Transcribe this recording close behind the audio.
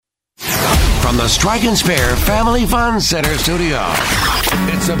from the Strike and Spare Family Fun Center studio,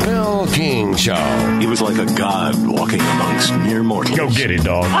 it's a Bill King Show. He was like a god walking amongst mere mortals. Go get it,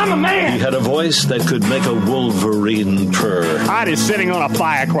 dog. I'm a man. He had a voice that could make a wolverine purr. Art is sitting on a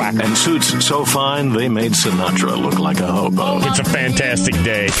firecracker. And suits so fine, they made Sinatra look like a hobo. It's a fantastic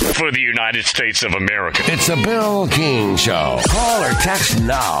day for the United States of America. It's a Bill King Show. Call or text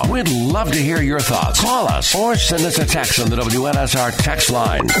now. We'd love to hear your thoughts. Call us or send us a text on the WNSR text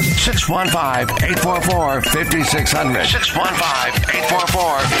line. 615-844-5600.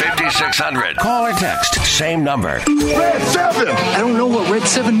 615-844-5600. Call or text. Same number. Red 7! I don't know what Red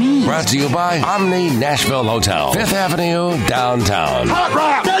 7 means. Brought to you by Omni Nashville Hotel, 5th Avenue, downtown. Hot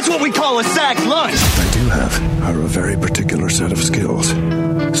rock! That's what we call a sack lunch. I do have are a very particular set of skills.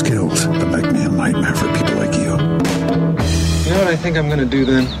 Skills that make me a nightmare for people like you. You know what I think I'm going to do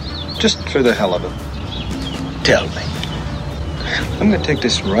then? Just for the hell of it. Tell me. I'm going to take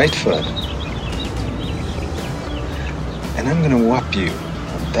this right foot and I'm going to whop you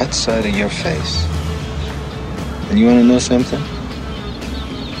on that side of your face. And you want to know something?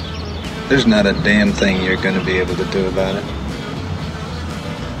 There's not a damn thing you're going to be able to do about it.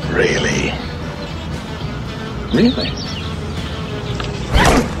 Really? Really?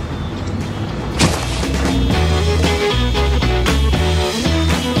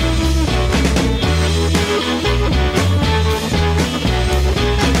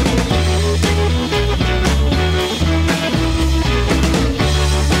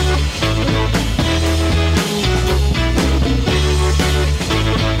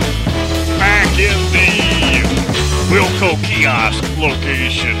 Wilco Kiosk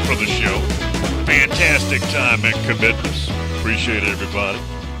location for the show. Fantastic time and commitments. Appreciate everybody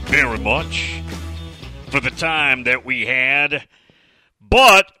very much for the time that we had.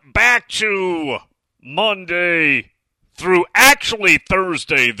 But back to Monday through actually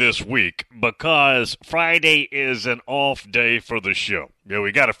Thursday this week, because Friday is an off day for the show. Yeah,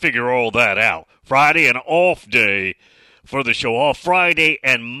 we got to figure all that out. Friday, an off day for the show, off Friday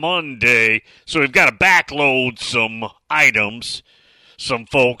and Monday. So we've got to backload some items, some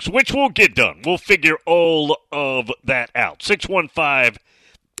folks, which we'll get done. We'll figure all of that out.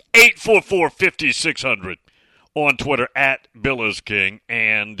 615-844-5600 on Twitter at Bill is King,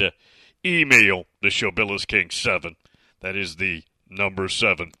 and email the show BillisKing7. That is the number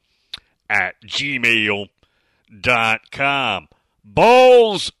 7 at gmail.com.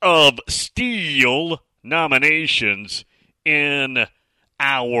 Balls of Steel nominations in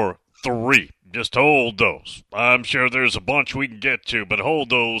hour 3. Just hold those. I'm sure there's a bunch we can get to, but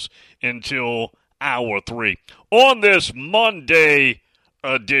hold those until hour 3. On this Monday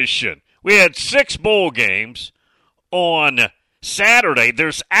edition, we had 6 bowl games on Saturday.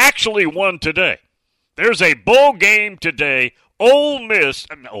 There's actually one today. There's a bowl game today. Ole Miss.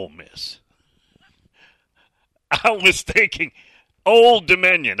 I was thinking Old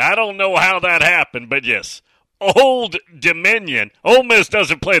Dominion. I don't know how that happened, but yes. Old Dominion. Ole Miss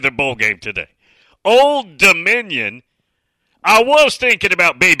doesn't play their bowl game today. Old Dominion. I was thinking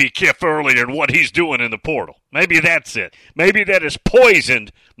about Baby Kiff earlier and what he's doing in the portal. Maybe that's it. Maybe that has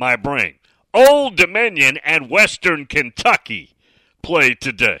poisoned my brain. Old Dominion and Western Kentucky play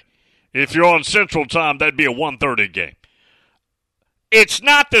today. If you're on Central Time, that'd be a 1:30 game. It's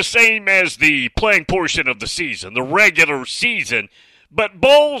not the same as the playing portion of the season, the regular season. But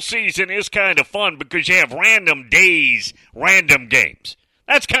bowl season is kind of fun because you have random days, random games.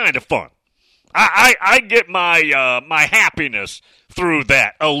 That's kind of fun. I get my my happiness through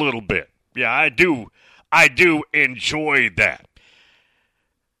that a little bit. Yeah, I do enjoy that.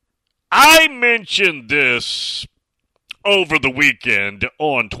 I mentioned this over the weekend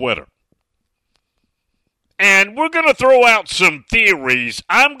on Twitter. And we're going to throw out some theories.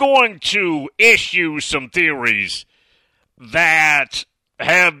 I'm going to issue some theories that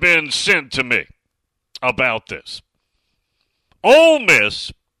have been sent to me about this. Ole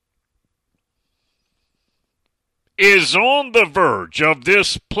Miss is on the verge of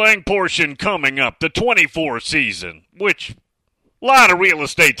this playing portion coming up, the 24 season, which a lot of real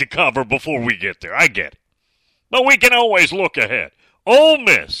estate to cover before we get there. I get it. But we can always look ahead. Ole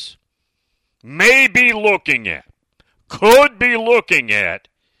Miss may be looking at, could be looking at,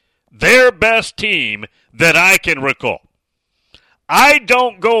 their best team that I can recall. I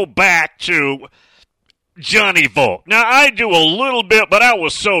don't go back to Johnny Volk. Now, I do a little bit, but I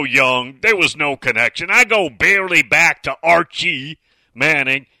was so young, there was no connection. I go barely back to Archie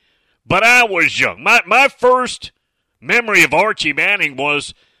Manning, but I was young. My first memory of Archie Manning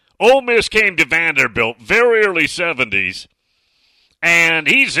was Ole Miss came to Vanderbilt, very early 70s, and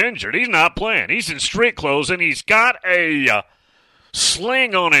he's injured. He's not playing. He's in street clothes, and he's got a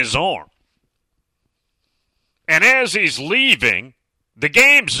sling on his arm. And as he's leaving, the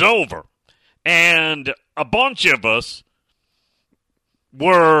game's over. And a bunch of us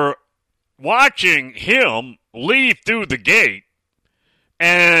were watching him leave through the gate.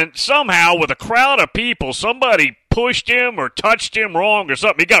 And somehow, with a crowd of people, somebody pushed him or touched him wrong or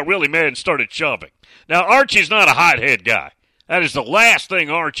something. He got really mad and started shoving. Now, Archie's not a hothead guy. That is the last thing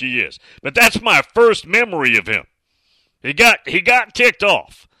Archie is. But that's my first memory of him. He got ticked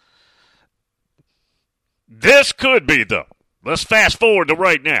off. This could be, though. Let's fast forward to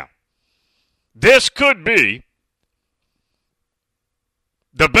right now. This could be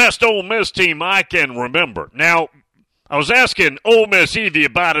the best Ole Miss team I can remember. Now, I was asking Ole Miss Evie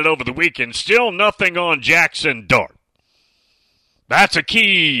about it over the weekend. Still nothing on Jackson Dart. That's a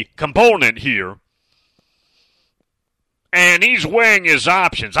key component here. And he's weighing his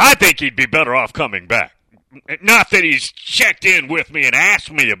options. I think he'd be better off coming back. Not that he's checked in with me and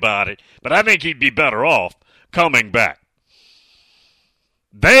asked me about it, but I think he'd be better off coming back.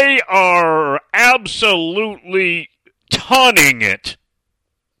 They are absolutely tonning it.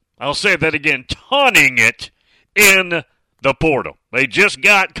 I'll say that again, tonning it in the portal. They just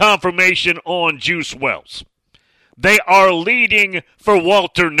got confirmation on Juice Wells. They are leading for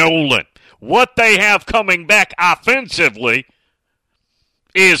Walter Nolan. What they have coming back offensively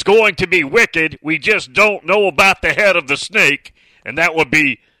is going to be wicked. We just don't know about the head of the snake, and that would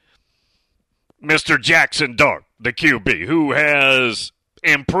be Mr. Jackson Dart, the QB, who has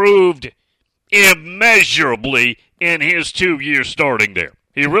improved immeasurably in his 2 years starting there.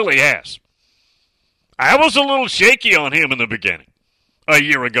 He really has. I was a little shaky on him in the beginning, a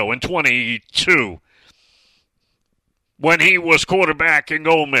year ago in 22, when he was quarterbacking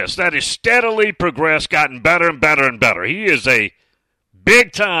Ole Miss. That has steadily progressed, gotten better and better and better. He is a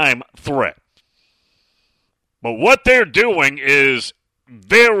big-time threat. But what they're doing is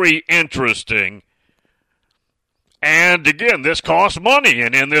very interesting. And, again, this costs money,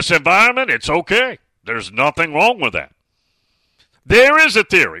 and in this environment, it's okay. There's nothing wrong with that. There is a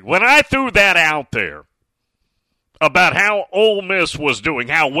theory. When I threw that out there about how Ole Miss was doing,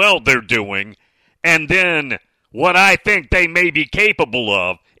 how well they're doing, and then what I think they may be capable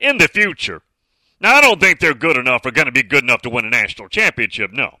of in the future. Now, I don't think they're good enough or going to be good enough to win a national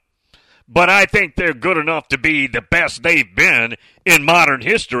championship, no. But I think they're good enough to be the best they've been in modern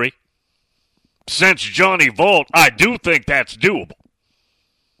history. Since Johnny Volt, I do think that's doable.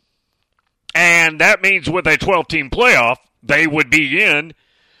 And that means with a 12-team playoff, they would be in.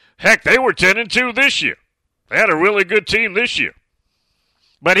 Heck, they were 10-2 this year. They had a really good team this year.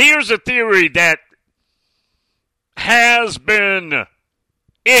 But here's a theory that has been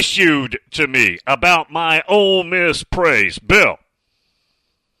issued to me about my Ole Miss praise. Bill,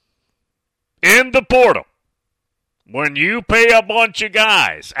 in the portal, when you pay a bunch of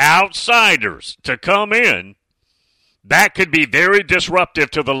guys, outsiders, to come in, that could be very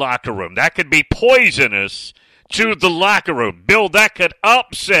disruptive to the locker room. That could be poisonous to the locker room. Bill, that could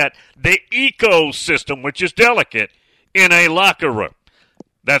upset the ecosystem, which is delicate, in a locker room.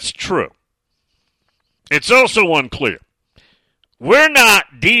 That's true. It's also unclear. We're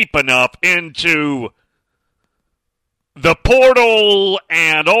not deep enough into the portal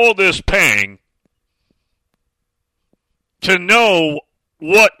and all this paying to know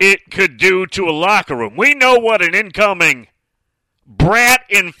what it could do to a locker room. We know what an incoming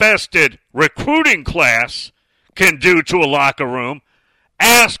brat-infested recruiting class can do to a locker room.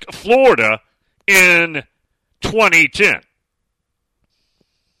 Ask Florida in 2010.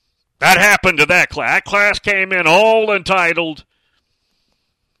 That happened to that class. That class came in all entitled,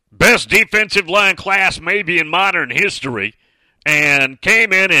 best defensive line class maybe in modern history, and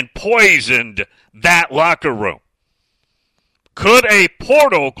came in and poisoned that locker room. Could a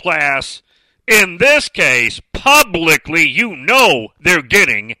portal class, in this case, publicly, you know they're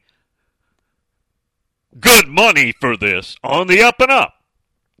getting good money for this, on the up and up.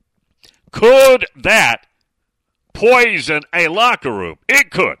 Could that poison a locker room? It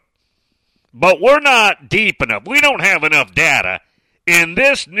could. But we're not deep enough. We don't have enough data. In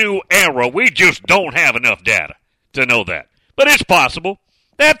this new era, we just don't have enough data to know that. But it's possible.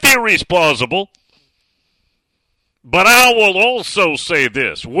 That theory is plausible. But I will also say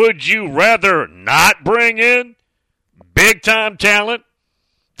this. Would you rather not bring in big-time talent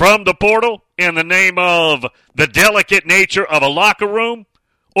from the portal in the name of the delicate nature of a locker room?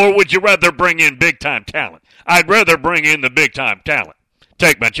 Or would you rather bring in big-time talent? I'd rather bring in the big-time talent.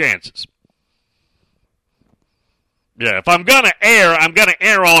 Take my chances. Yeah, if I'm going to err, I'm going to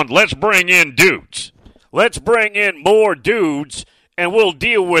err on let's bring in dudes. Let's bring in more dudes, and we'll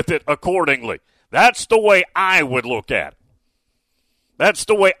deal with it accordingly. That's the way I would look at it. That's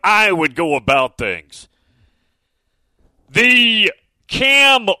the way I would go about things. The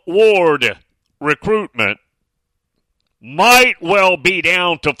Cam Ward recruitment might well be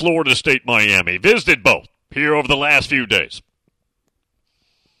down to Florida State Miami. Visited both here over the last few days.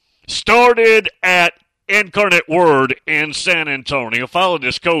 Started at Incarnate Word in San Antonio. Followed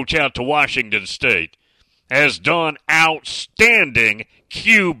his coach out to Washington State. Has done outstanding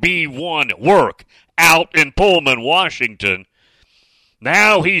QB1 work out in Pullman, Washington.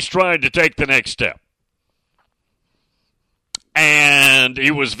 Now he's trying to take the next step. And he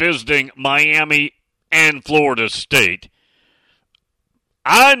was visiting Miami and Florida State.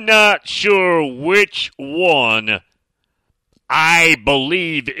 I'm not sure which one I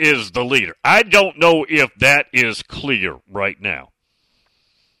believe is the leader. I don't know if that is clear right now.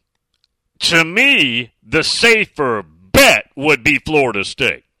 To me, the safer bet would be Florida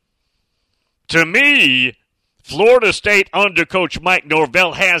State. To me, Florida State under Coach Mike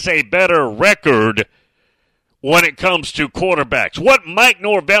Norvell has a better record when it comes to quarterbacks. What Mike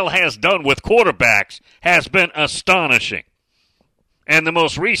Norvell has done with quarterbacks has been astonishing. And the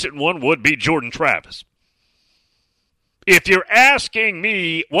most recent one would be Jordan Travis. If you're asking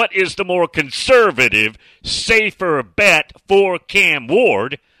me what is the more conservative, safer bet for Cam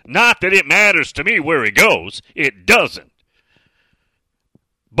Ward, not that it matters to me where he goes, it doesn't.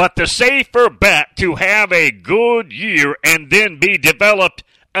 But the safer bet to have a good year and then be developed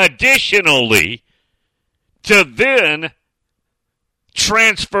additionally to then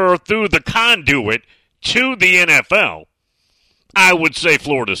transfer through the conduit to the NFL, I would say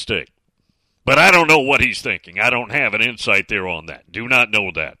Florida State. But I don't know what he's thinking. I don't have an insight there on that. Do not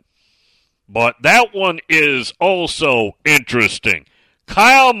know that. But that one is also interesting.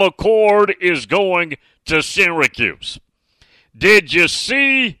 Kyle McCord is going to Syracuse. Did you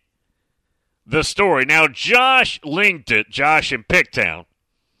see the story? Now, Josh linked it, Josh in Picktown,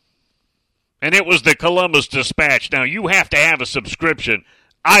 and it was the Columbus Dispatch. Now, you have to have a subscription.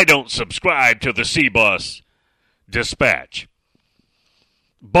 I don't subscribe to the C-Bus Dispatch.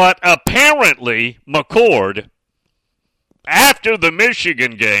 But apparently, McCord, after the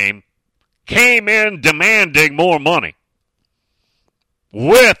Michigan game, came in demanding more money.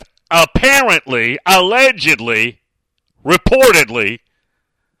 With apparently, allegedly, reportedly,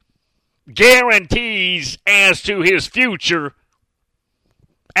 guarantees as to his future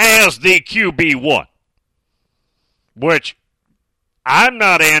as the QB1. Which, I'm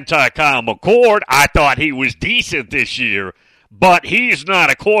not anti-Kyle McCord. I thought he was decent this year. But he's not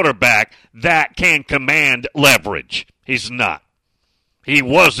a quarterback that can command leverage. He's not. He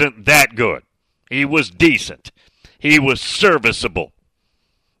wasn't that good. He was decent. He was serviceable.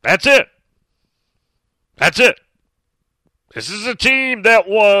 That's it. That's it. This is a team that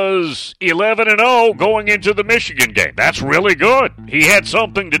was 11-0 going into the Michigan game. That's really good. He had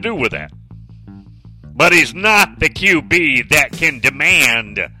something to do with that. But he's not the QB that can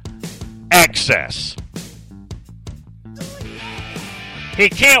demand excess. He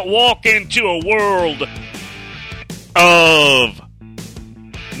can't walk into a world of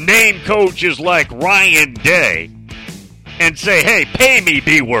name coaches like Ryan Day and say, hey, pay me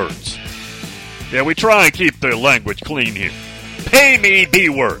B words. Yeah, we try and keep the language clean here. Pay me B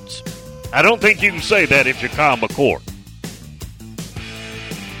words. I don't think you can say that if you're Kyle McCord.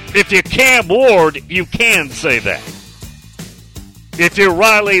 If you're Cam Ward, you can say that. If you're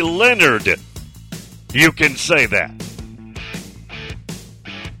Riley Leonard, you can say that.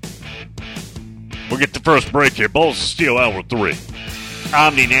 We'll get the first break here. Balls of Steel, Hour 3.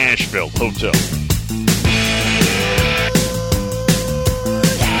 Omni Nashville Hotel.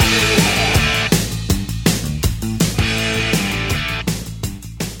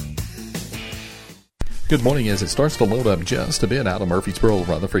 Good morning. As it starts to load up just a bit out of Murfreesboro,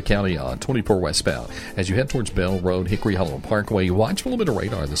 Rutherford County on 24 westbound. As you head towards Bell Road, Hickory Hollow Parkway, watch for a little bit of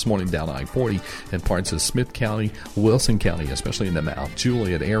radar this morning down I-40 in parts of Smith County, Wilson County, especially in the Mount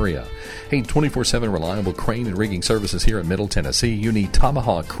Juliet area. Hey, 24/7 reliable crane and rigging services here in Middle Tennessee. You need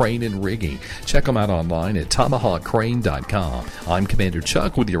Tomahawk Crane and Rigging. Check them out online at tomahawkcrane.com. I'm Commander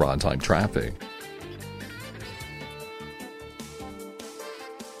Chuck with your on-time traffic.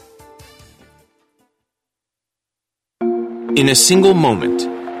 In a single moment,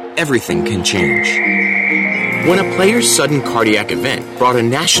 everything can change. When a player's sudden cardiac event brought a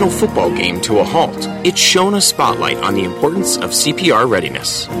national football game to a halt, it shone a spotlight on the importance of CPR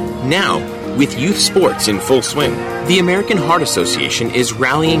readiness. Now, with youth sports in full swing, the American Heart Association is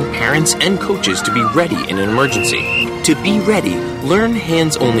rallying parents and coaches to be ready in an emergency. To be ready, learn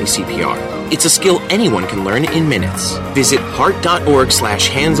hands-only CPR. It's a skill anyone can learn in minutes. Visit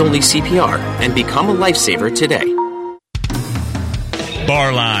heart.org/hands-only CPR and become a lifesaver today.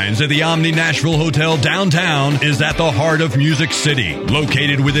 Bar Lines at the Omni Nashville Hotel downtown is at the heart of Music City.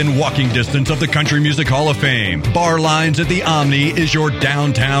 Located within walking distance of the Country Music Hall of Fame, Bar Lines at the Omni is your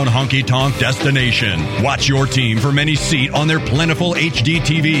downtown honky-tonk destination. Watch your team from any seat on their plentiful HD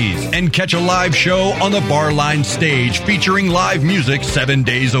TVs and catch a live show on the Bar Lines stage featuring live music 7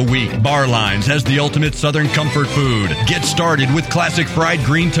 days a week. Bar Lines has the ultimate Southern comfort food. Get started with classic fried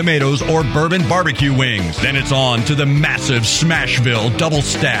green tomatoes or bourbon barbecue wings. Then it's on to the massive Smashville double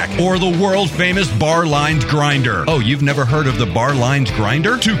stack or the world-famous Bar Lines grinder. Oh, you've never heard of the Bar Lines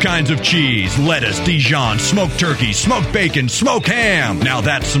grinder? 2 kinds of cheese, lettuce, Dijon, smoked turkey, smoked bacon, smoked ham. Now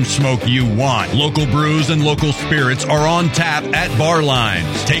that's some smoke you want. Local brews and local spirits are on tap at Bar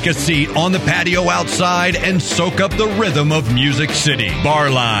Lines. Take a seat on the patio outside and soak up the rhythm of Music City.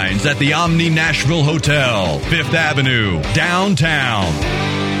 Bar Lines at the Omni Nashville Hotel, 5th Avenue, downtown.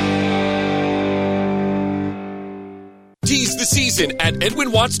 Tease the season at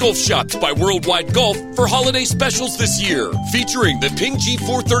Edwin Watts Golf Shops by Worldwide Golf for holiday specials this year. Featuring the Ping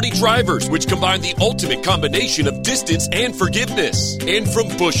G430 drivers, which combine the ultimate combination of distance and forgiveness. And from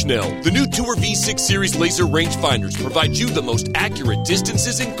Bushnell, the new Tour V6 Series laser rangefinders provide you the most accurate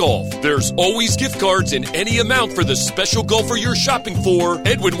distances in golf. There's always gift cards in any amount for the special golfer you're shopping for.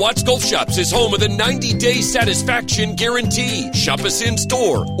 Edwin Watts Golf Shops is home of the 90-day satisfaction guarantee. Shop us in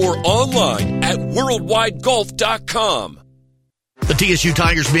store or online at worldwidegolf.com. The TSU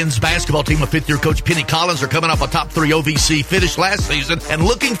Tigers men's basketball team with fifth-year coach Penny Collins are coming off a top 3 OVC finish last season and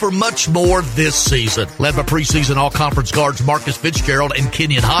looking for much more this season. Led by preseason all-conference guards Marcus Fitzgerald and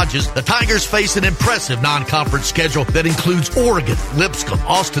Kenyon Hodges, the Tigers face an impressive non-conference schedule that includes Oregon, Lipscomb,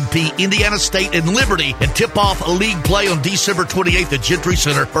 Austin Peay, Indiana State, and Liberty, and tip-off league play on December 28th at Gentry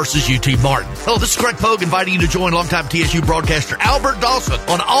Center versus UT Martin. Hello, this is Greg Pogue inviting you to join longtime TSU broadcaster Albert Dawson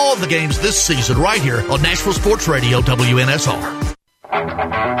on all of the games this season right here on Nashville Sports Radio WNSR.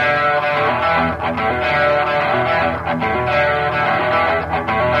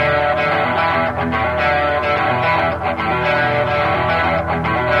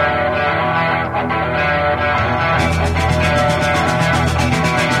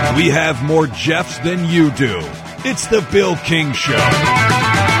 We have more Jeffs than you do. It's the Bill King Show. See,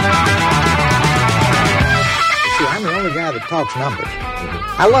 I'm the only guy that talks numbers.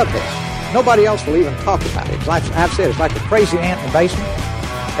 I love this. Nobody else will even talk about it. Like I've said, it's like the crazy ant in the basement.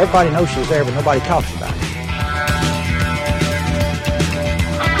 Everybody knows she's there, but nobody talks about it.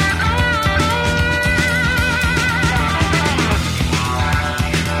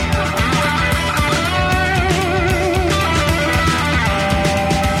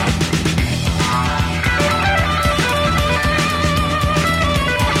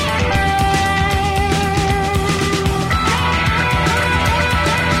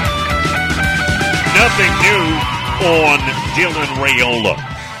 Nothing new on Dylan Raiola.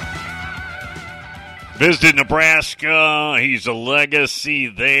 Visited Nebraska. He's a legacy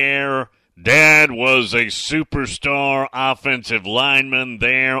there. Dad was a superstar offensive lineman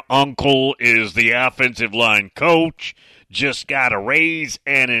there. Uncle is the offensive line coach. Just got a raise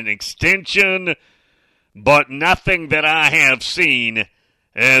and an extension. But nothing that I have seen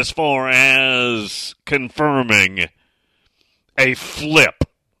as far as confirming a flip.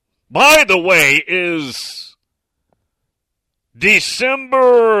 By the way, is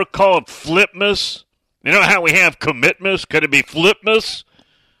December called Flipmas? You know how we have commitmas? Could it be Flipmas?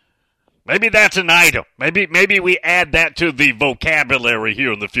 Maybe that's an item. Maybe we add that to the vocabulary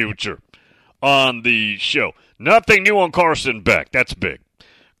here in the future on the show. Nothing new on Carson Beck. That's big.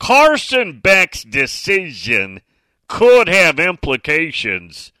 Carson Beck's decision could have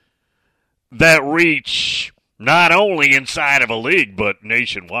implications that reach not only inside of a league, but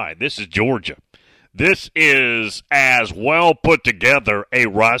nationwide. This is Georgia. This is as well put together a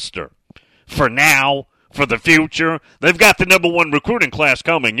roster. For now, for the future, they've got the number 1 recruiting class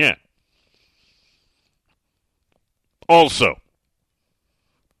coming in. Also,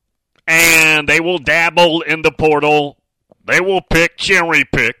 and they will dabble in the portal. They will cherry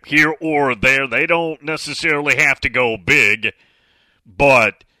pick here or there. They don't necessarily have to go big,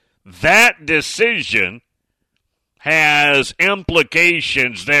 but that decision has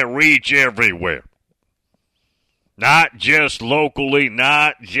implications that reach everywhere. Not just locally,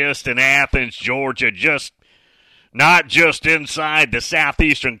 not just in Athens, Georgia, not just inside the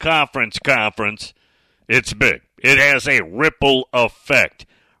Southeastern Conference. It's big. It has a ripple effect.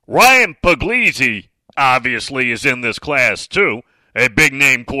 Ryan Puglisi, obviously, is in this class, too, a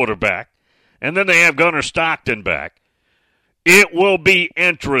big-name quarterback. And then they have Gunnar Stockton back. It will be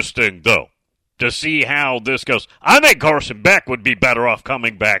interesting, though, to see how this goes. I think Carson Beck would be better off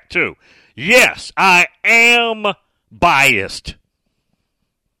coming back, too. Yes, I am biased.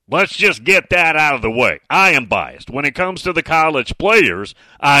 Let's just get that out of the way. I am biased. When it comes to the college players,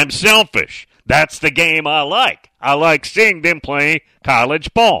 I'm selfish. That's the game I like. I like seeing them play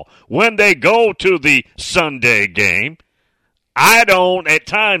college ball. When they go to the Sunday game, I don't at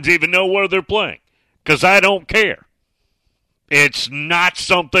times even know where they're playing because I don't care. It's not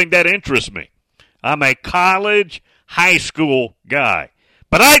something that interests me. I'm a college, high school guy.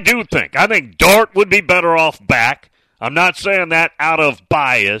 But I think Dart would be better off back. I'm not saying that out of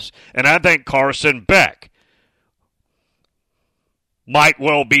bias, and I think Carson Beck might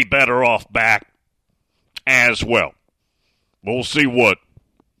well be better off back as well. We'll see what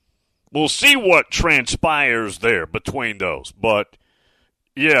transpires there between those. But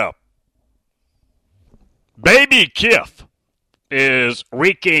yeah, Baby Kiff is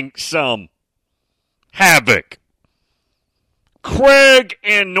wreaking some havoc. Craig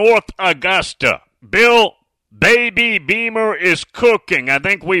in North Augusta. Bill, Baby Beamer is cooking. I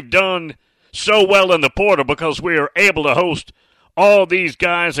think we've done so well in the portal because we are able to host all these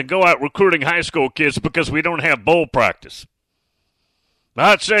guys and go out recruiting high school kids because we don't have bowl practice.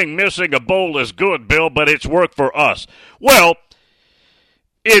 Not saying missing a bowl is good, Bill, but it's worked for us. Well,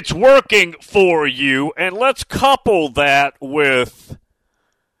 it's working for you, and let's couple that with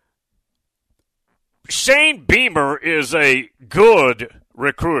Shane Beamer is a good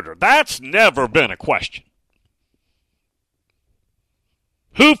recruiter. That's never been a question.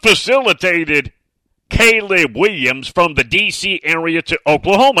 Who facilitated Caleb Williams from the D.C. area to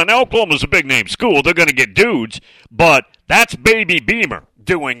Oklahoma? Now, Oklahoma's a big-name school. They're going to get dudes, but that's Baby Beamer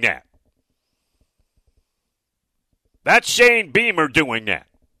doing that. That's Shane Beamer doing that.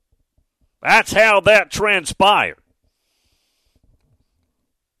 That's how that transpired.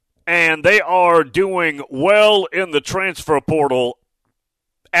 And they are doing well in the transfer portal,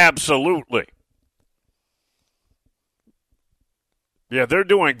 absolutely. Yeah, they're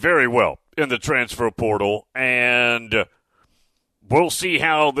doing very well in the transfer portal, and we'll see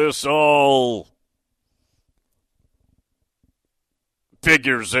how this all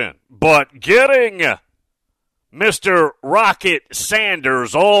figures in. But getting Mr. Rocket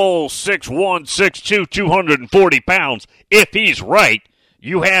Sanders, all 6'1", 6'2", 240 pounds, if he's right,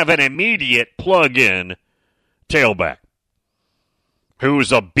 you have an immediate plug-in tailback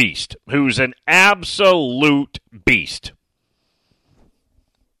who's a beast, who's an absolute beast.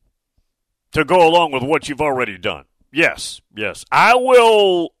 To go along with what you've already done. Yes. I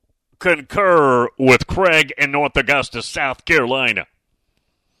will concur with Craig in North Augusta, South Carolina.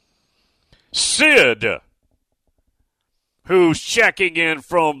 Sid, who's checking in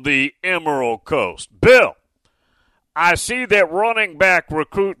from the Emerald Coast. Bill, I see that running back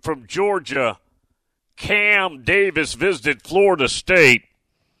recruit from Georgia, Cam Davis, visited Florida State.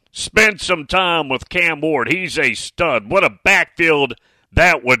 Spent some time with Cam Ward. He's a stud. What a backfield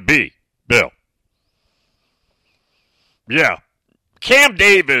that would be, Bill. Yeah. Cam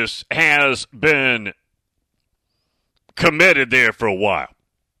Davis has been committed there for a while.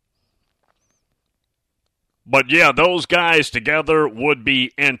 But, yeah, those guys together would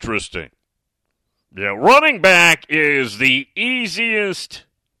be interesting. Yeah, running back is the easiest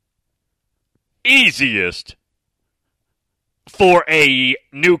for a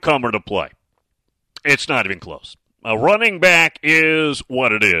newcomer to play. It's not even close. A running back is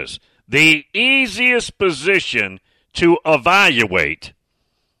what it is. The easiest position to evaluate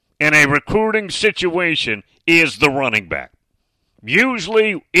in a recruiting situation is the running back.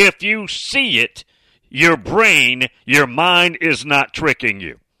 Usually, if you see it, your brain, your mind is not tricking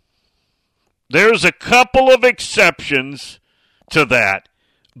you. There's a couple of exceptions to that,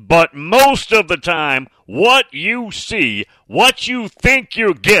 but most of the time, what you see, what you think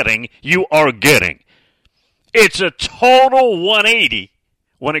you're getting, you are getting. It's a total 180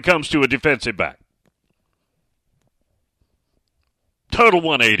 when it comes to a defensive back. Total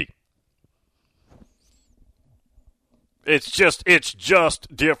 180. It's just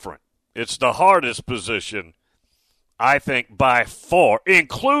different. It's the hardest position, I think, by far,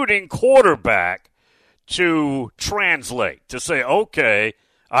 including quarterback, to translate, to say, okay,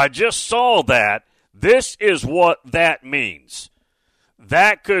 I just saw that. This is what that means.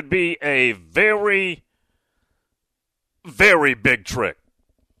 That could be a very, very big trick.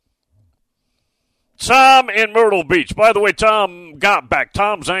 Tom in Myrtle Beach. By the way, Tom got back.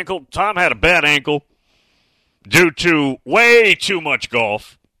 Tom's ankle. Tom had a bad ankle due to way too much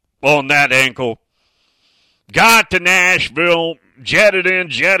golf on that ankle. Got to Nashville, jetted in,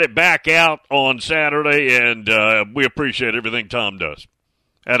 jetted back out on Saturday, and we appreciate everything Tom does.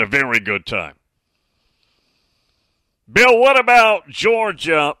 Had a very good time. Bill, what about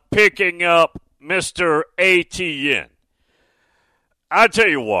Georgia picking up Mr. ATN? I tell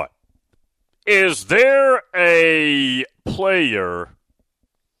you what, is there a player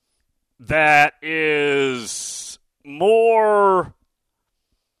that is more,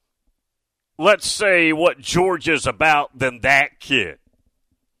 let's say, what Georgia's about than that kid?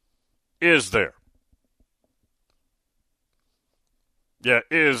 Is there? Yeah,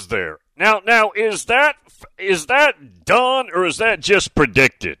 is there? Now, is that done or is that just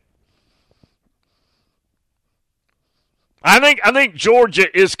predicted? I think Georgia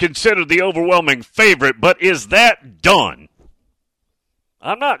is considered the overwhelming favorite, but is that done?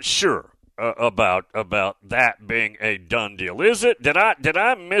 I'm not sure about that being a done deal. Is it? Did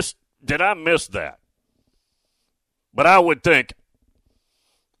I miss that? But I would think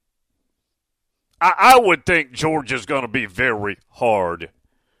Georgia's going to be very hard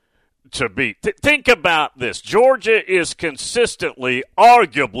to beat. Think about this. Georgia is consistently,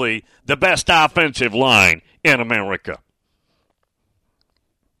 arguably, the best offensive line in America.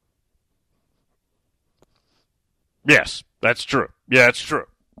 Yes, that's true. Yeah, it's true.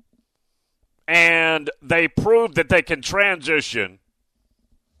 And they proved that they can transition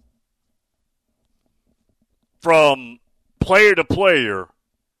from player to player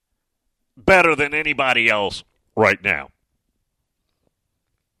better than anybody else right now.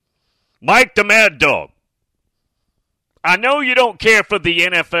 Mike the Mad Dog, I know you don't care for the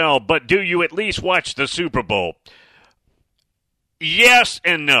NFL, but do you at least watch the Super Bowl? Yes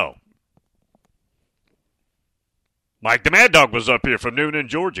and no. Mike the Mad Dog was up here from Noonan,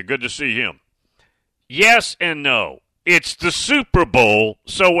 Georgia. Good to see him. Yes and no. It's the Super Bowl,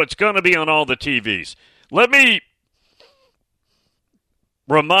 so it's going to be on all the TVs. Let me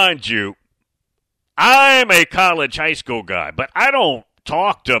remind you, I'm a college high school guy, but I don't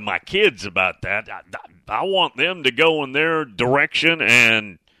talk to my kids about that. I want them to go in their direction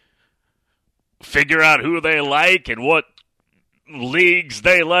and figure out who they like and what leagues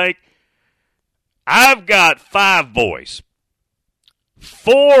they like. I've got 5 boys.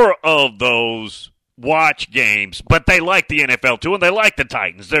 4 of those watch games, but they like the NFL too, and they like the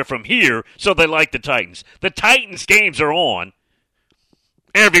Titans. They're from here, so they like the Titans. The Titans games are on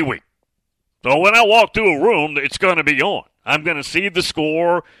every week. So when I walk through a room, it's going to be on. I'm going to see the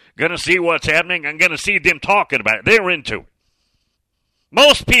score, going to see what's happening. I'm going to see them talking about it. They're into it.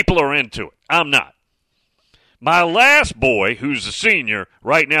 Most people are into it. I'm not. My last boy, who's a senior,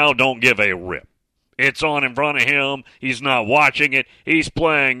 right now don't give a rip. It's on in front of him. He's not watching it. He's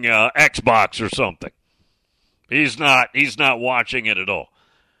playing Xbox or something. He's not watching it at all.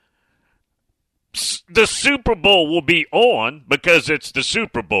 The Super Bowl will be on because it's the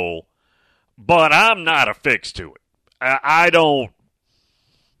Super Bowl, but I'm not affixed to it. I don't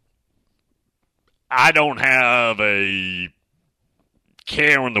have a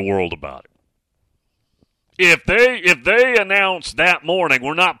care in the world about it. If they announce that morning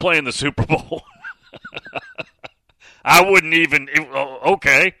we're not playing the Super Bowl, I wouldn't even,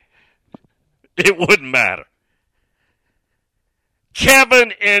 okay. It wouldn't matter.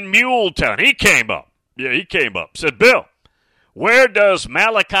 Kevin in Muletown, he came up. Yeah, he came up. Said, Bill, where does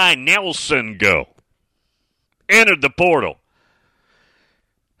Malachi Nelson go? Entered the portal.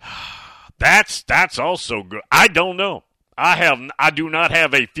 That's also good. I don't know. I do not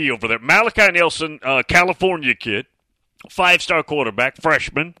have a feel for that. Malachi Nelson, California kid, 5-star quarterback,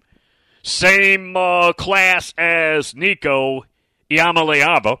 freshman. Same class as Nico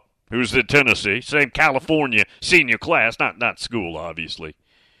Iamaleava, who's in Tennessee. Same California senior class, not school, obviously.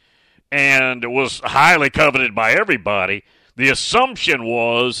 And was highly coveted by everybody. The assumption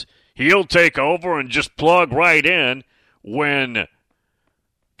was he'll take over and just plug right in when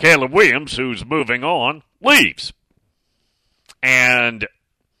Caleb Williams, who's moving on, leaves. And,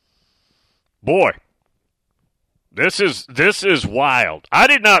 boy, this is wild. I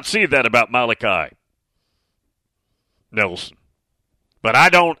did not see that about Malachi Nelson. But I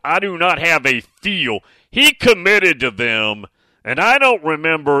do not have a feel. He committed to them, and I don't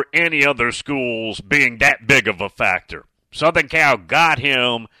remember any other schools being that big of a factor. Southern Cal got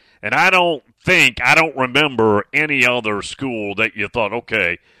him, and I don't remember any other school that you thought,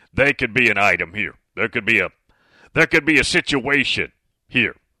 okay, they could be an item here. There could be a situation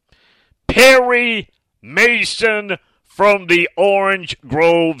here. Perry Mason from the Orange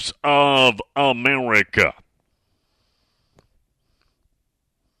Groves of America.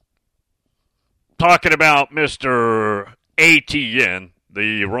 Talking about Mr. ATN,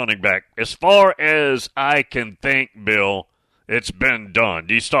 the running back. As far as I can think, Bill, it's been done.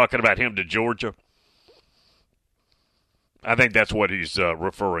 He's talking about him to Georgia. I think that's what he's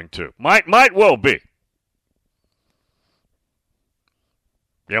referring to. Might well be.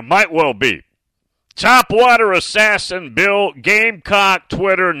 Yeah, might well be. Topwater assassin Bill Gamecock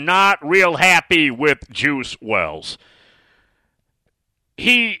Twitter not real happy with Juice Wells.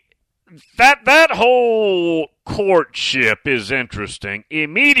 That whole courtship is interesting.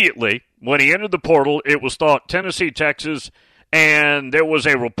 Immediately, when he entered the portal, it was thought Tennessee, Texas, and there was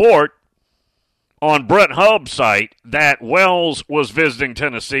a report on Brett Hubb's site that Wells was visiting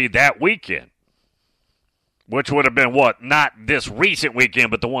Tennessee that weekend, which would have been, not this recent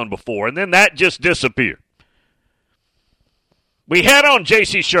weekend, but the one before, and then that just disappeared. We had on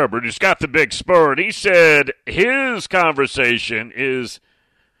J.C. Sherbert, who's got the big spur, and he said his conversation is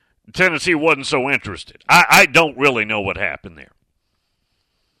Tennessee wasn't so interested. I don't really know what happened there.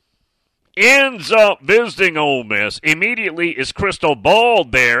 Ends up visiting Ole Miss. Immediately is crystal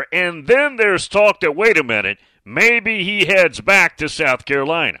balled there, and then there's talk that, wait a minute, maybe he heads back to South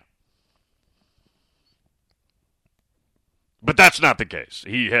Carolina. But that's not the case.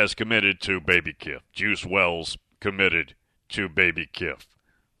 He has committed to Baby Kiff. Juice Wells committed to Baby Kiff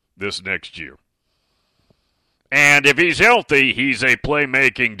this next year. And if he's healthy, he's a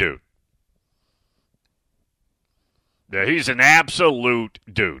playmaking dude. Yeah, he's an absolute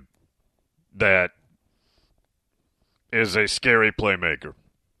dude that is a scary playmaker.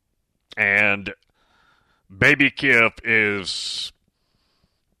 And Baby Kiff's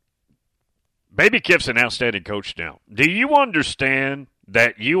an outstanding coach now. Do you understand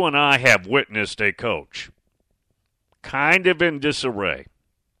that you and I have witnessed a coach kind of in disarray?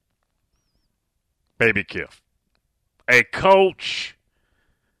 Baby Kiff. A coach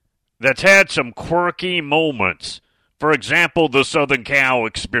that's had some quirky moments. For example, the Southern Cal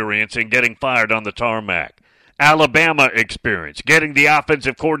experience in getting fired on the tarmac. Alabama experience, getting the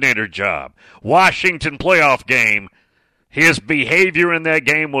offensive coordinator job. Washington playoff game. His behavior in that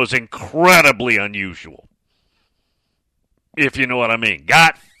game was incredibly unusual. If you know what I mean.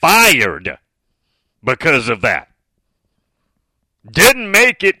 Got fired because of that. Didn't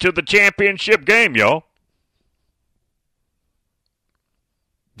make it to the championship game, y'all.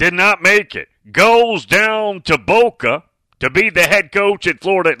 Did not make it. Goes down to Boca to be the head coach at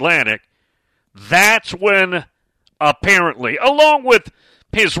Florida Atlantic. That's when, apparently, along with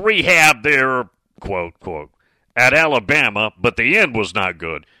his rehab there, quote, quote, at Alabama, but the end was not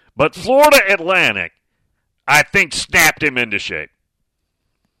good. But Florida Atlantic, I think, snapped him into shape.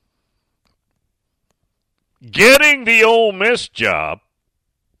 Getting the Ole Miss job,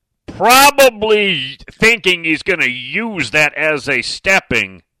 probably thinking he's going to use that as a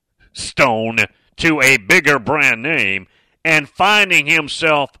stepping stone to a bigger brand name, and finding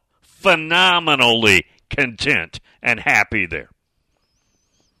himself phenomenally content and happy there.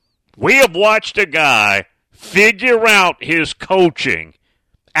 We have watched a guy figure out his coaching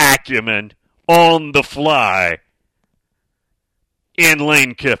acumen on the fly in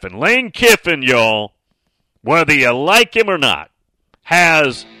Lane Kiffin. Lane Kiffin, y'all, whether you like him or not,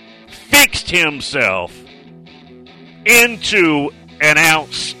 has fixed himself into an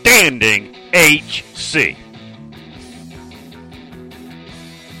outstanding HC.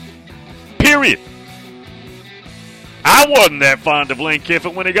 Period. I wasn't that fond of Lane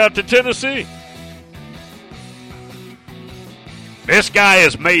Kiffin when he got to Tennessee. This guy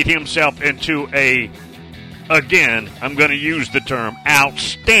has made himself into again, I'm going to use the term,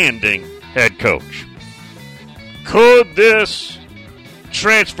 outstanding head coach. Could this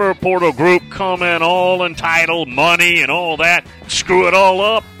transfer portal group come in all entitled, money and all that, screw it all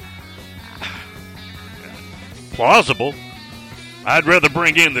up? Plausible. I'd rather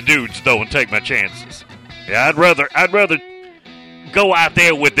bring in the dudes, though, and take my chances. Yeah, I'd rather go out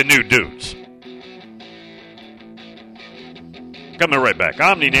there with the new dudes. Coming right back.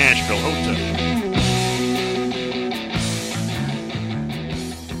 Omni Nashville Hotel.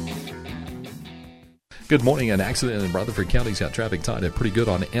 Good morning. An accident in Rutherford County's got traffic tied up pretty good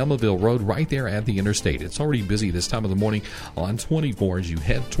on Elmaville Road right there at the interstate. It's already busy this time of the morning on 24 as you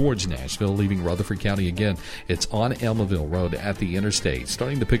head towards Nashville, leaving Rutherford County again. It's on Elmaville Road at the interstate.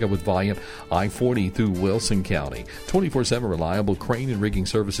 Starting to pick up with volume I-40 through Wilson County. 24/7 reliable crane and rigging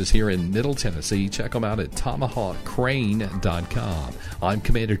services here in Middle Tennessee. Check them out at tomahawkcrane.com. I'm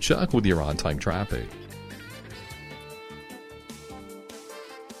Commander Chuck with your on-time traffic.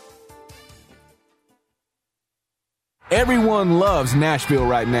 Everyone loves Nashville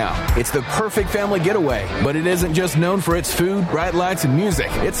right now. It's the perfect family getaway, but it isn't just known for its food, bright lights, and music.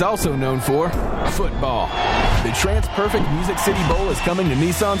 It's also known for football. The Trans-Perfect Music City Bowl is coming to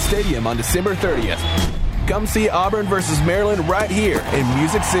Nissan Stadium on December 30th. Come see Auburn versus Maryland right here in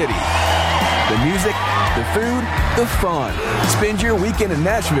Music City. The music, the food, the fun. Spend your weekend in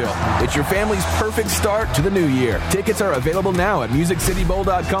Nashville. It's your family's perfect start to the new year. Tickets are available now at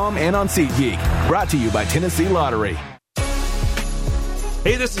MusicCityBowl.com and on SeatGeek. Brought to you by Tennessee Lottery.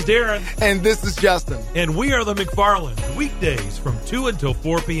 Hey, this is Darren. And this is Justin. And we are the McFarlands, weekdays from 2 until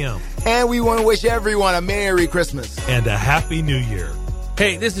 4 p.m. And we want to wish everyone a Merry Christmas. And a Happy New Year.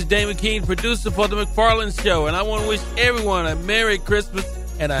 Hey, this is Damon King, producer for The McFarland Show, and I want to wish everyone a Merry Christmas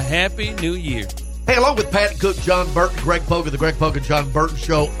and a Happy New Year. Hey, along with Pat Cook, John Burton, Greg Pogue, the Greg Pogue and John Burton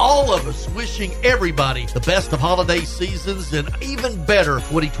Show, all of us wishing everybody the best of holiday seasons and even better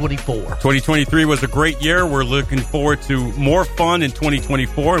 2024. 2023 was a great year. We're looking forward to more fun in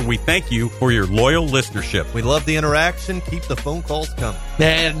 2024, and we thank you for your loyal listenership. We love the interaction. Keep the phone calls coming.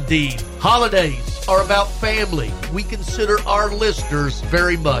 Indeed. Holidays are about family. We consider our listeners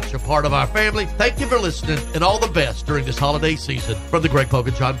very much a part of our family. Thank you for listening, and all the best during this holiday season from the Greg Pogue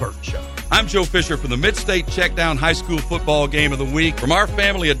and John Burton Show. I'm Joe Fisher from the Mid-State Checkdown High School Football Game of the Week. From our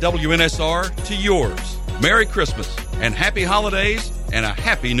family at WNSR to yours, Merry Christmas and Happy Holidays and a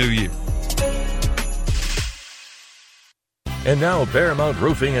Happy New Year. And now Paramount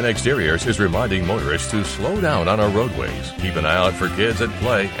Roofing and Exteriors is reminding motorists to slow down on our roadways, keep an eye out for kids at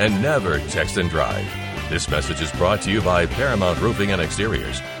play, and never text and drive. This message is brought to you by Paramount Roofing and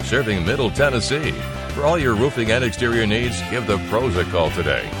Exteriors, serving Middle Tennessee. For all your roofing and exterior needs, give the pros a call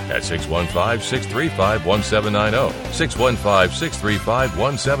today at 615-635-1790.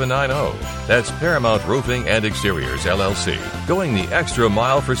 615-635-1790. That's Paramount Roofing and Exteriors, LLC. Going the extra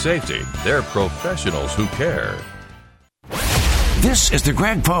mile for safety. They're professionals who care. This is the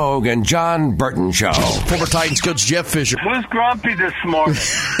Greg Pogue and John Burton Show. Former Titans coach Jeff Fisher. Who's grumpy this morning?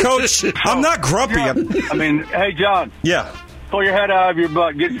 Coach, I'm not grumpy. Hey, John. Yeah. Pull your head out of your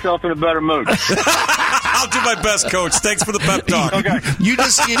butt. Get yourself in a better mood. I'll do my best, Coach. Thanks for the pep talk. Okay. You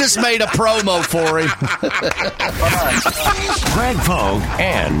just made a promo for him. Greg Pogue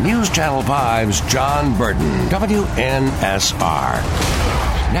and News Channel 5's John Burton, WNSR,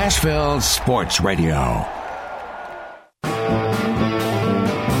 Nashville Sports Radio.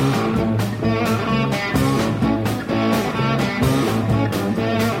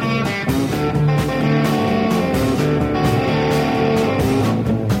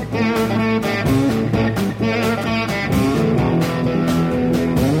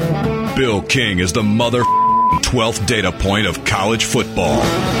 Bill King is the 12th data point of college football.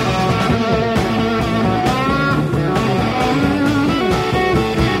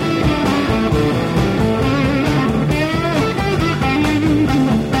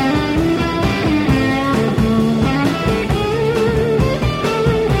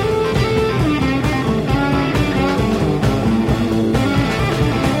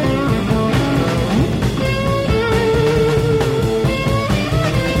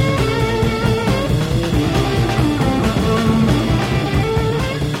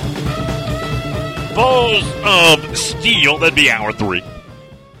 Of Steel, that'd be hour 3.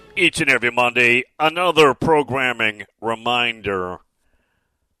 Each and every Monday, another programming reminder.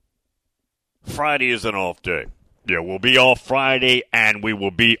 Friday is an off day. Yeah, we'll be off Friday, and we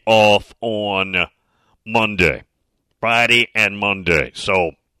will be off on Monday. Friday and Monday.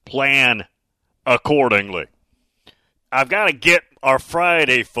 So plan accordingly. I've got to get our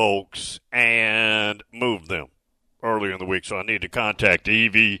Friday folks and move them earlier in the week, so I need to contact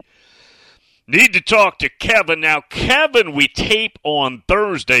Evie. Need to talk to Kevin. Now, Kevin, we tape on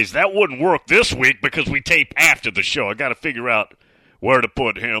Thursdays. That wouldn't work this week because we tape after the show. I got to figure out where to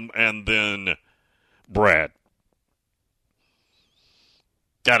put him and then Brad.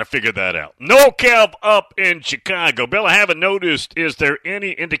 Got to figure that out. No Kev up in Chicago. Bill, I haven't noticed, is there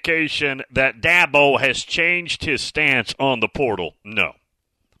any indication that Dabo has changed his stance on the portal? No.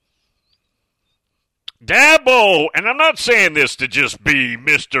 Dabo, and I'm not saying this to just be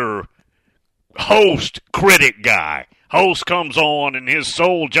Mr. host critic guy. Host comes on and his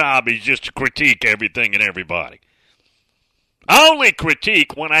sole job is just to critique everything and everybody. I only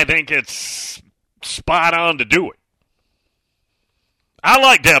critique when I think it's spot on to do it. I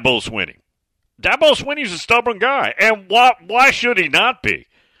like Dabo Swinney. Dabo Swinney's a stubborn guy, and why should he not be?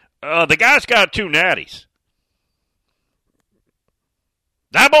 The guy's got 2 natties.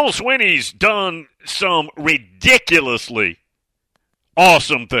 Dabo Swinney's done some ridiculously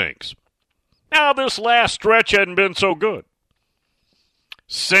awesome things. Now, this last stretch hadn't been so good.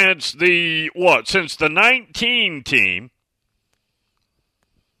 Since the 19 team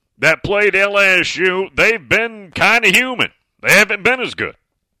that played LSU, they've been kind of human. They haven't been as good.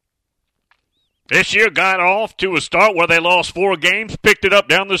 This year got off to a start where they lost 4 games, picked it up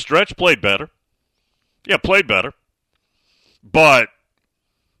down the stretch, played better. Yeah, played better. But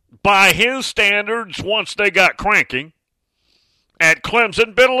by his standards, once they got cranking at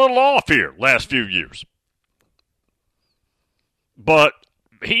Clemson, been a little off here last few years. But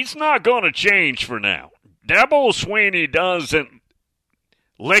he's not going to change for now. Dabo Swinney doesn't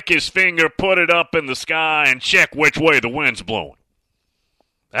lick his finger, put it up in the sky, and check which way the wind's blowing.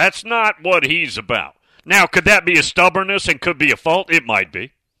 That's not what he's about. Now, could that be a stubbornness and could be a fault? It might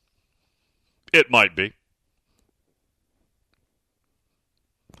be. It might be.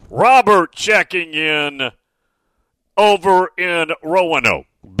 Robert checking in over in Roanoke.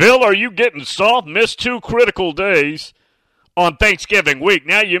 Bill, are you getting soft? Missed 2 critical days on Thanksgiving week.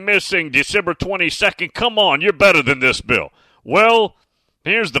 Now you're missing December 22nd. Come on, you're better than this, Bill. Well,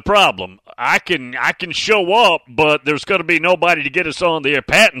 here's the problem. I can show up, but there's going to be nobody to get us on the air.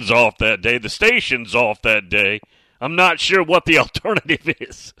 Patton's off that day. The station's off that day. I'm not sure what the alternative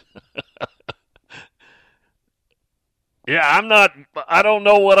is. Yeah, I don't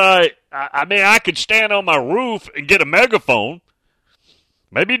know what I mean, I could stand on my roof and get a megaphone.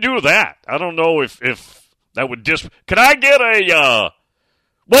 Maybe do that. I don't know if that would could I get a,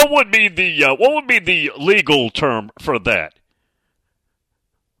 what would be the legal term for that?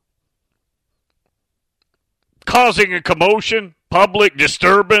 Causing a commotion, public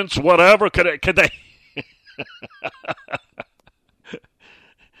disturbance, whatever. Could they?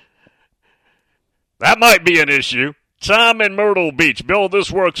 That might be an issue. Time in Myrtle Beach. Bill, this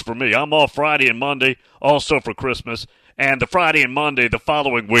works for me. I'm off Friday and Monday, also for Christmas, and the Friday and Monday the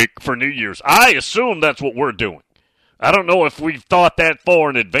following week for New Year's. I assume that's what we're doing. I don't know if we've thought that far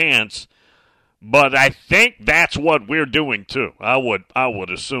in advance, but I think that's what we're doing too. I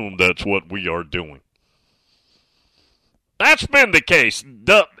would assume that's what we are doing. That's been the case.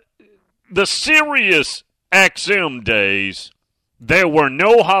 The Sirius XM days, there were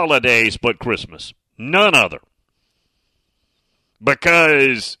no holidays but Christmas. None other.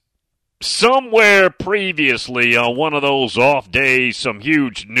 Because somewhere previously on one of those off days, some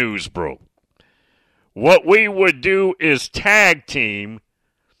huge news broke. What we would do is tag team,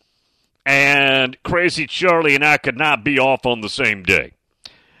 and Crazy Charlie and I could not be off on the same day.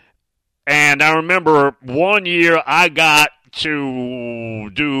 And I remember one year I got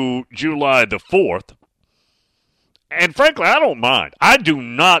to do July the 4th. And frankly, I don't mind. I do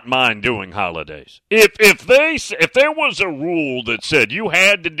not mind doing holidays. If there was a rule that said you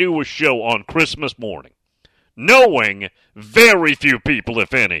had to do a show on Christmas morning, knowing very few people,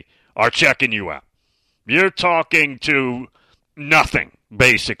 if any, are checking you out, you're talking to nothing,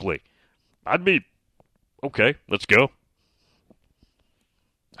 basically, I'd be, okay, let's go.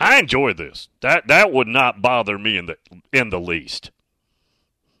 I enjoy this. That would not bother me in the least.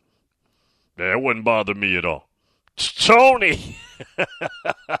 That wouldn't bother me at all. Tony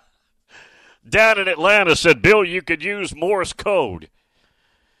down in Atlanta said, Bill, you could use Morse code.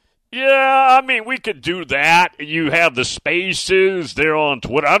 Yeah, I mean, we could do that. You have the spaces there on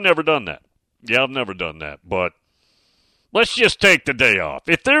Twitter. I've never done that. Yeah, I've never done that. But let's just take the day off.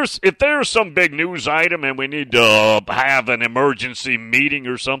 If there's some big news item and we need to have an emergency meeting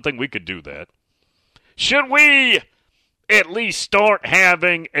or something, we could do that. Should we at least start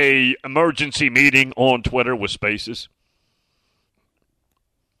having a emergency meeting on Twitter with spaces?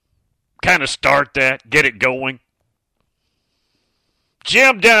 Kind of start that, get it going.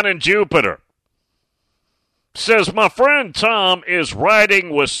 Jim down in Jupiter says, my friend Tom is riding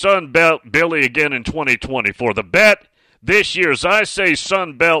with Sunbelt Billy again in 2020 for the bet this year. As I say,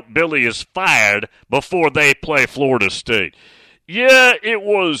 Sunbelt Billy is fired before they play Florida State. Yeah, it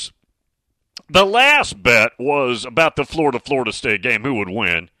was. The last bet was about the Florida State game, who would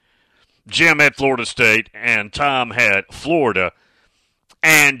win. Jim had Florida State, and Tom had Florida.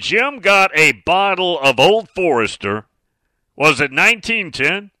 And Jim got a bottle of Old Forester. Was it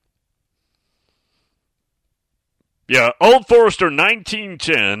 1910? Yeah, Old Forester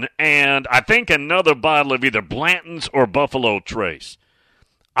 1910, and I think another bottle of either Blanton's or Buffalo Trace.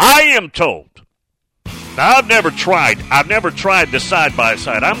 I am told. Now, I've never tried the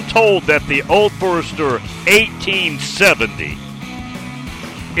side-by-side. I'm told that the Old Forester 1870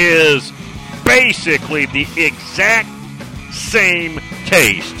 is basically the exact same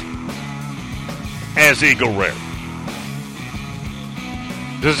taste as Eagle Rare.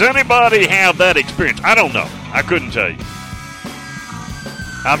 Does anybody have that experience? I don't know. I couldn't tell you.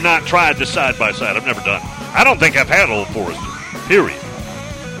 I've not tried the side-by-side. I've never done it. I don't think I've had Old Forester, period.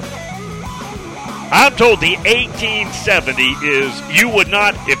 I'm told the 1870 is, you would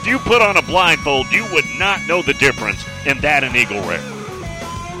not, if you put on a blindfold, you would not know the difference in that and Eagle Rare.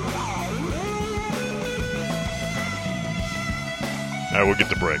 All right, we'll get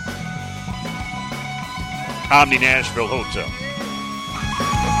the break. Omni Nashville Hotel.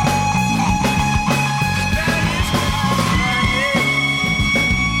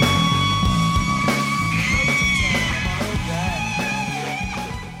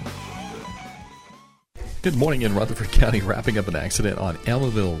 Good morning in Rutherford County. Wrapping up an accident on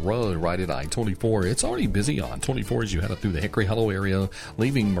Elmville Road right at I-24. It's already busy on 24 as you head up through the Hickory Hollow area,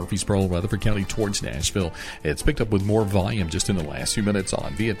 leaving Murfreesboro, Rutherford County towards Nashville. It's picked up with more volume just in the last few minutes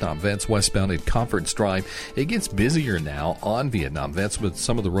on Vietnam Vets westbound at Conference Drive. It gets busier now on Vietnam Vets with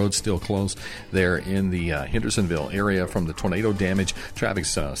some of the roads still closed there in the Hendersonville area from the tornado damage.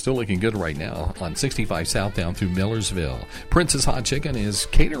 Traffic's still looking good right now on 65 south down through Millersville. Prince's Hot Chicken is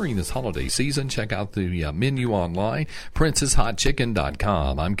catering this holiday season. Check out the menu online,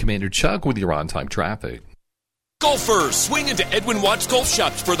 princeshotchicken.com. I'm Commander Chuck with your on-time traffic. Golfers, swing into Edwin Watts Golf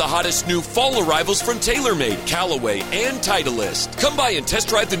Shops for the hottest new fall arrivals from TaylorMade, Callaway, and Titleist. Come by and test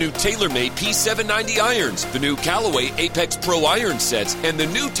drive the new TaylorMade P790 irons, the new Callaway Apex Pro iron sets, and the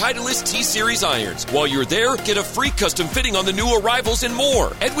new Titleist T-Series irons. While you're there, get a free custom fitting on the new arrivals and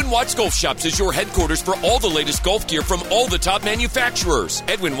more. Edwin Watts Golf Shops is your headquarters for all the latest golf gear from all the top manufacturers.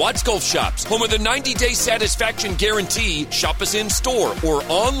 Edwin Watts Golf Shops, home of the 90-day satisfaction guarantee. Shop us in store or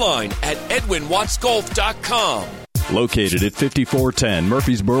online at edwinwattsgolf.com. Located at 5410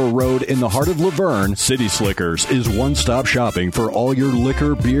 Murfreesboro Road in the heart of Laverne, City Slickers is one-stop shopping for all your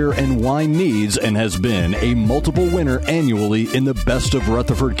liquor, beer, and wine needs and has been a multiple winner annually in the Best of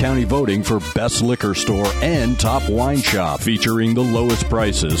Rutherford County voting for Best Liquor Store and Top Wine Shop. Featuring the lowest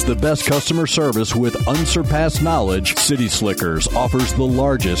prices, the best customer service with unsurpassed knowledge, City Slickers offers the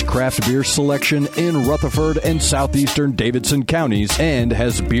largest craft beer selection in Rutherford and southeastern Davidson counties and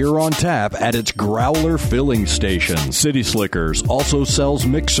has beer on tap at its Growler filling station. City Slickers also sells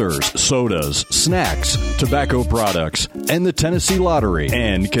mixers, sodas, snacks, tobacco products, and the Tennessee Lottery,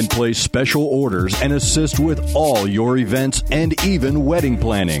 and can place special orders and assist with all your events and even wedding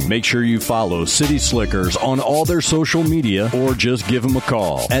planning. Make sure you follow City Slickers on all their social media or just give them a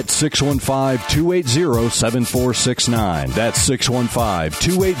call at 615-280-7469. That's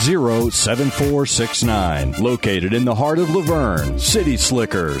 615-280-7469. Located in the heart of Laverne, City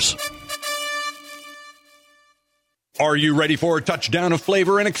Slickers. Are you ready for a touchdown of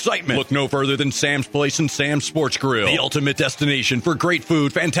flavor and excitement? Look no further than Sam's Place and Sam's Sports Grill, the ultimate destination for great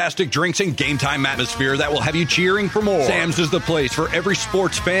food, fantastic drinks, and game time atmosphere that will have you cheering for more. Sam's is the place for every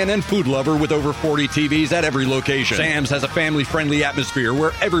sports fan and food lover with over 40 TVs at every location. Sam's has a family-friendly atmosphere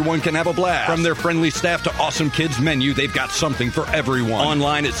where everyone can have a blast. From their friendly staff to awesome kids menu, they've got something for everyone.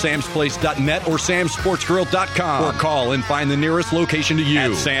 Online at samsplace.net or samsportsgrill.com or call and find the nearest location to you.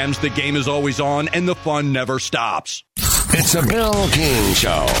 At Sam's, the game is always on and the fun never stops. It's a Bill King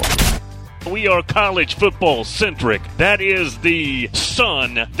Show. We are college football centric. That is the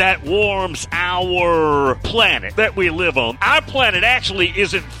sun that warms our planet that we live on. Our planet actually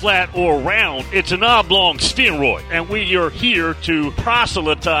isn't flat or round. It's an oblong spheroid. And we are here to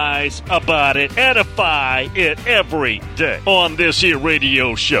proselytize about it, edify it every day on this here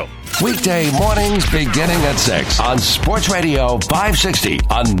radio show. Weekday mornings beginning at 6 on Sports Radio 560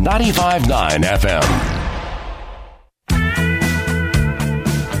 on 95.9 FM.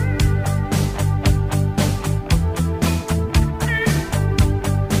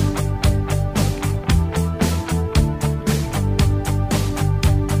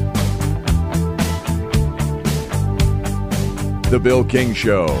 The Bill King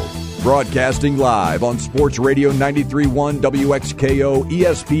Show, broadcasting live on Sports Radio 93.1 WXKO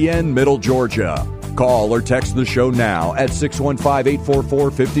ESPN Middle Georgia. Call or text the show now at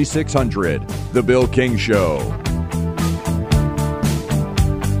 615-844-5600. The Bill King Show.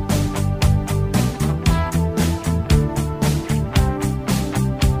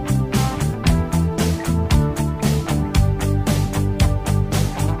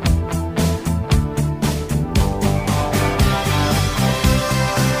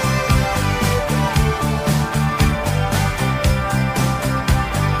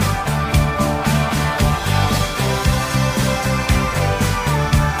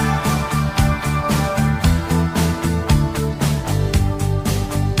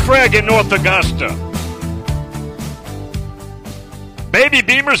 Craig in North Augusta. Baby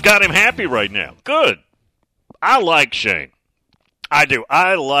Beamer's got him happy right now. Good. I like Shane. I do.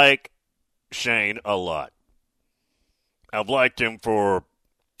 I like Shane a lot. I've liked him for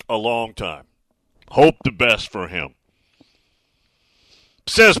a long time. Hope the best for him.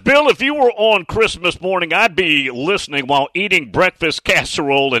 Says, Bill, if you were on Christmas morning, I'd be listening while eating breakfast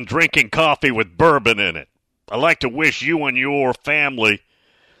casserole and drinking coffee with bourbon in it. I'd like to wish you and your family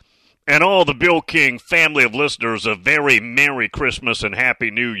and all the Bill King family of listeners a very Merry Christmas and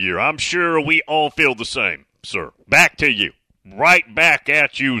Happy New Year. I'm sure we all feel the same, sir. Back to you. Right back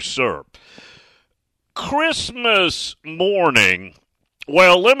at you, sir. Christmas morning,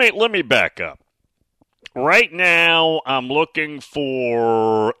 well, let me back up. Right now, I'm looking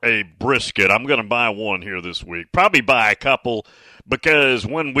for a brisket. I'm going to buy one here this week. Probably buy a couple, because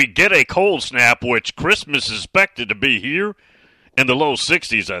when we get a cold snap, which Christmas is expected to be here in the low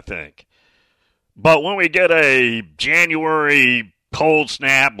 60s, I think. But when we get a January cold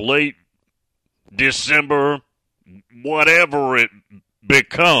snap, late December, whatever it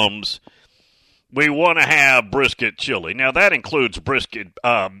becomes, we want to have brisket chili. Now, that includes brisket,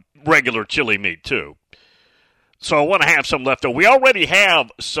 regular chili meat, too. So I want to have some left over. We already have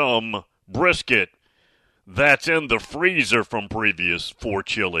some brisket that's in the freezer from previous for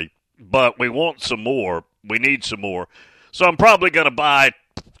chili, but we want some more. We need some more. So I'm probably going to buy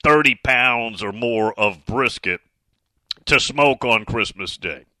 30 pounds or more of brisket to smoke on Christmas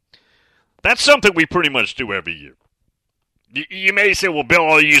Day. That's something we pretty much do every year. You may say, well,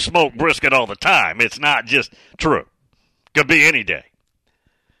 Bill, you smoke brisket all the time. It's not just true. Could be any day.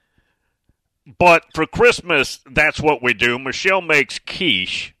 But for Christmas, that's what we do. Michelle makes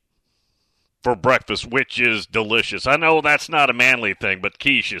quiche for breakfast, which is delicious. I know that's not a manly thing, but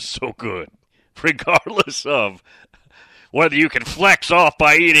quiche is so good. Regardless of whether you can flex off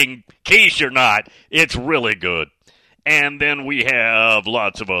by eating quiche or not, it's really good. And then we have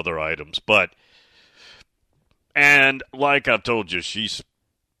lots of other items. And like I've told you, she's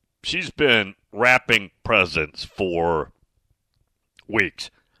been wrapping presents for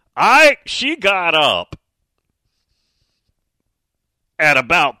weeks. She got up at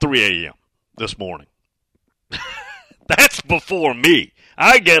about 3 a.m. this morning. That's before me.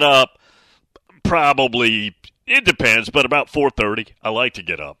 I get up probably, it depends, but about 4:30. I like to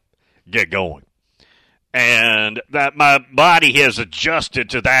get up, get going. And that my body has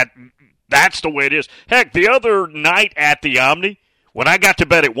adjusted to that. That's the way it is. Heck, the other night at the Omni, when I got to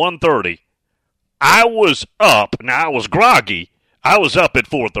bed at 1:30, I was up. Now, I was groggy. I was up at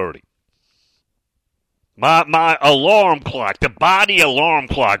 4:30. My alarm clock, the body alarm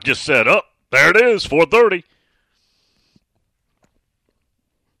clock just said, oh, there it is, 4:30.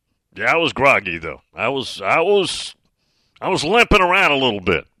 Yeah, I was groggy, though. I was limping around a little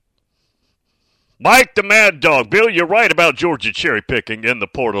bit. Mike the Mad Dog. Bill, you're right about Georgia cherry picking in the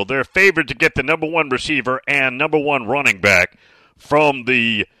portal. They're favored to get the number one receiver and number one running back from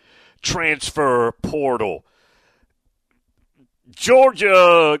the transfer portal.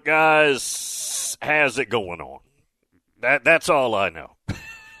 Georgia, guys, has it going on. That's all I know.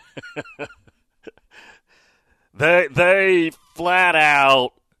 They flat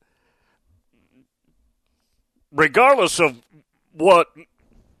out, regardless of what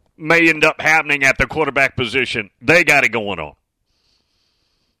may end up happening at the quarterback position, they got it going on.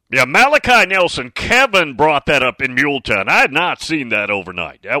 Yeah, Malachi Nelson, Kevin brought that up in Muletown. I had not seen that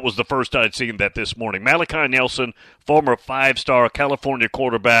overnight. That was the first I'd seen that this morning. Malachi Nelson, former five-star California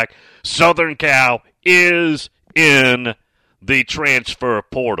quarterback, Southern Cal, is in the transfer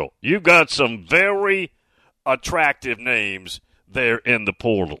portal. You've got some very attractive names there in the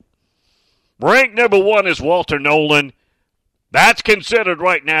portal. Ranked number one is Walter Nolan. That's considered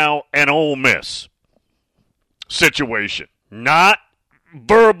right now an Ole Miss situation. Not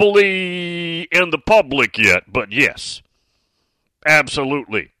verbally in the public yet, but yes,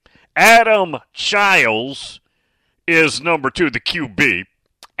 absolutely. Adam Childs is number two, the QB,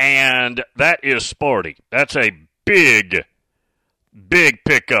 and that is Sparty. That's a big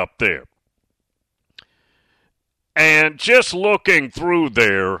pickup there. And just looking through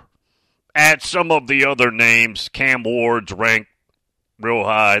there at some of the other names, Cam Ward's ranked real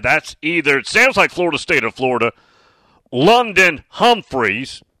high. That's either, it sounds like Florida State or Florida. London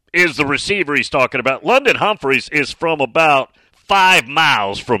Humphreys is the receiver he's talking about. London Humphreys is from about 5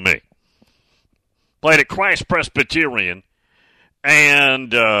 miles from me. Played at Christ Presbyterian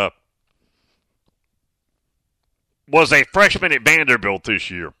and was a freshman at Vanderbilt this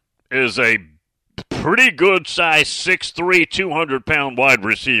year. Is a pretty good size 6'3", 200-pound wide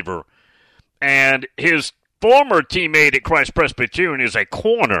receiver. And his former teammate at Christ Presbyterian is a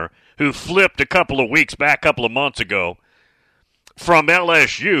corner who flipped a couple of months ago from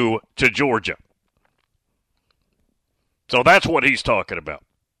LSU to Georgia. So that's what he's talking about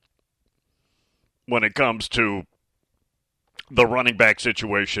when it comes to the running back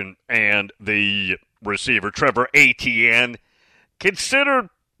situation and the receiver. Trevor Etienne, considered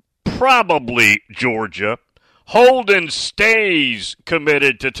probably Georgia. Holden Stays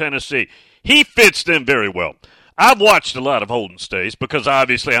committed to Tennessee. He fits them very well. I've watched a lot of Holden Stays because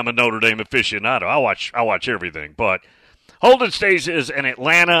obviously I'm a Notre Dame aficionado. I watch everything. But Holden Stays is an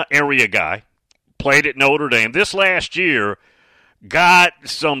Atlanta area guy, played at Notre Dame. This last year got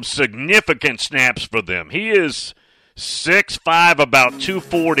some significant snaps for them. He is 6'5", about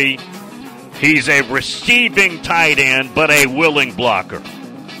 240. He's a receiving tight end, but a willing blocker.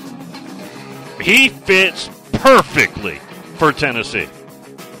 He fits perfectly for Tennessee.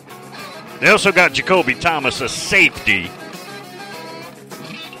 They also got Jacoby Thomas, a safety,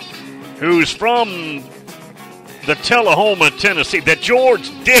 who's from the Tullahoma, Tennessee, the George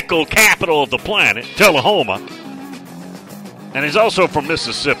Dickel capital of the planet, Tullahoma. And he's also from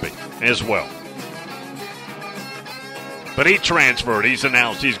Mississippi as well. But he transferred. He's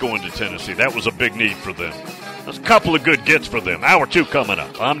announced he's going to Tennessee. That was a big need for them. There's a couple of good gets for them. Hour 2 coming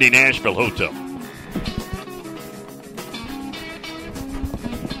up. Omni Nashville Hotel.